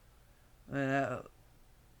 Yeah,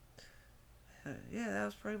 that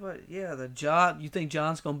was pretty much... Yeah, you think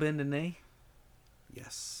John's going to bend the knee?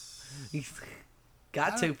 Yes. He's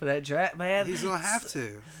got to for that dragon, man. He's going to have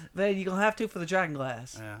to. Man, you're going to have to for the dragon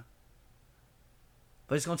glass. Yeah.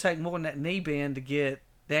 But it's going to take more than that knee bend to get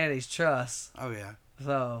Danny's trust. Oh, yeah.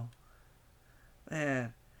 So,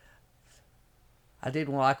 man, I did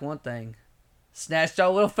like one thing. Snatched your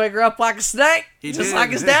little finger up like a snake. He just did.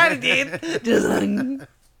 like his daddy did. Just like...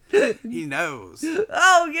 He knows.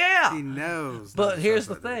 Oh, yeah. He knows. But here's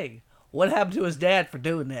the thing. What happened to his dad for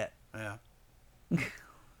doing that? Yeah.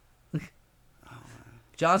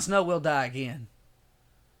 Jon Snow will die again.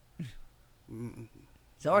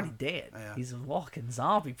 He's already dead. Yeah. He's a walking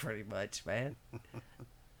zombie pretty much, man.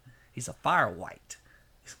 He's a fire white.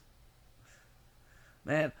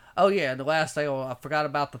 Man. Oh, yeah. The last thing, I forgot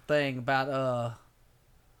about the thing about,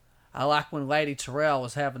 I like when Lady Tyrell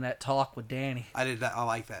was having that talk with Danny. I did that. I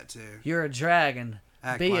like that, too. You're a dragon.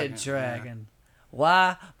 Be like a it, dragon. Yeah.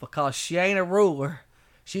 Why? Because she ain't a ruler.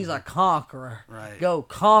 She's a conqueror. Right. Go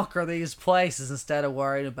conquer these places instead of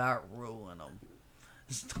worrying about ruling them.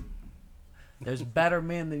 There's better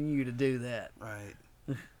men than you to do that. Right.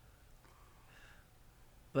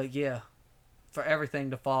 But yeah, for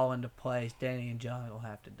everything to fall into place, Danny and Jon will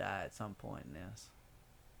have to die at some point in this.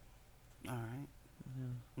 All right.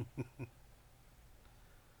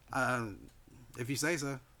 Yeah. If you say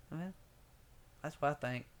so. Yeah, that's what I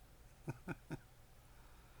think.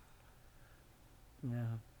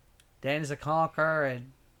 Yeah. Dan's a conqueror,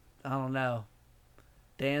 and I don't know.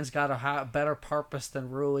 Dan's got a better purpose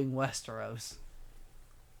than ruling Westeros.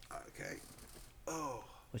 Okay. Oh.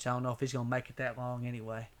 Which I don't know if he's going to make it that long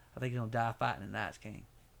anyway. I think he's going to die fighting the Night's King.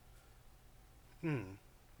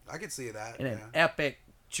 I could see that. In an epic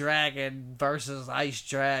dragon versus ice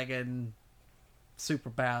dragon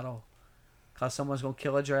super battle. Because someone's going to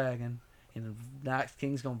kill a dragon. And the Night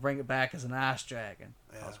King's going to bring it back as an ice dragon.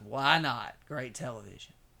 Because why not? Great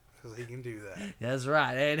television. Because he can do that. That's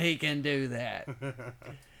right. And he can do that.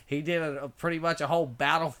 He did pretty much a whole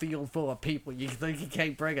battlefield full of people. You think he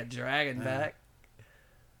can't bring a dragon back?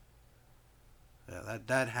 Yeah,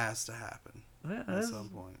 that has to happen at some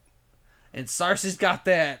point. And Cersei's got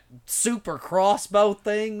that super crossbow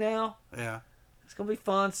thing now. Yeah. It's going to be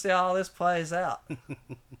fun to see how this plays out.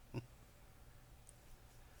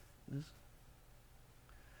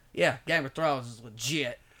 Yeah, Game of Thrones is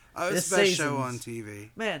legit. Oh, it's the best show on TV.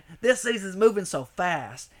 Man, this season's moving so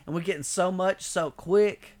fast, and we're getting so much so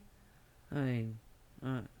quick. I mean,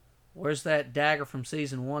 where's that dagger from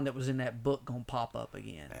season 1 that was in that book gonna pop up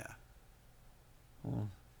again? Yeah.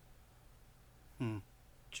 Well,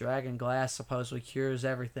 Dragon glass supposedly cures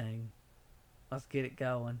everything. Let's get it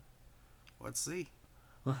going. Let's see.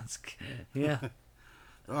 Yeah.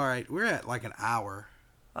 All right, we're at like an hour.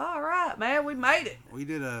 All right, man, we made it. We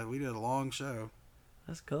did a long show.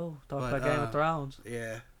 That's cool. Talk about Game of Thrones.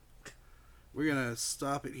 Yeah. We're gonna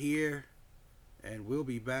stop it here, and we'll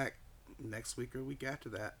be back next week or week after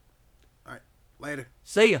that. All right, later.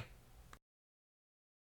 See ya.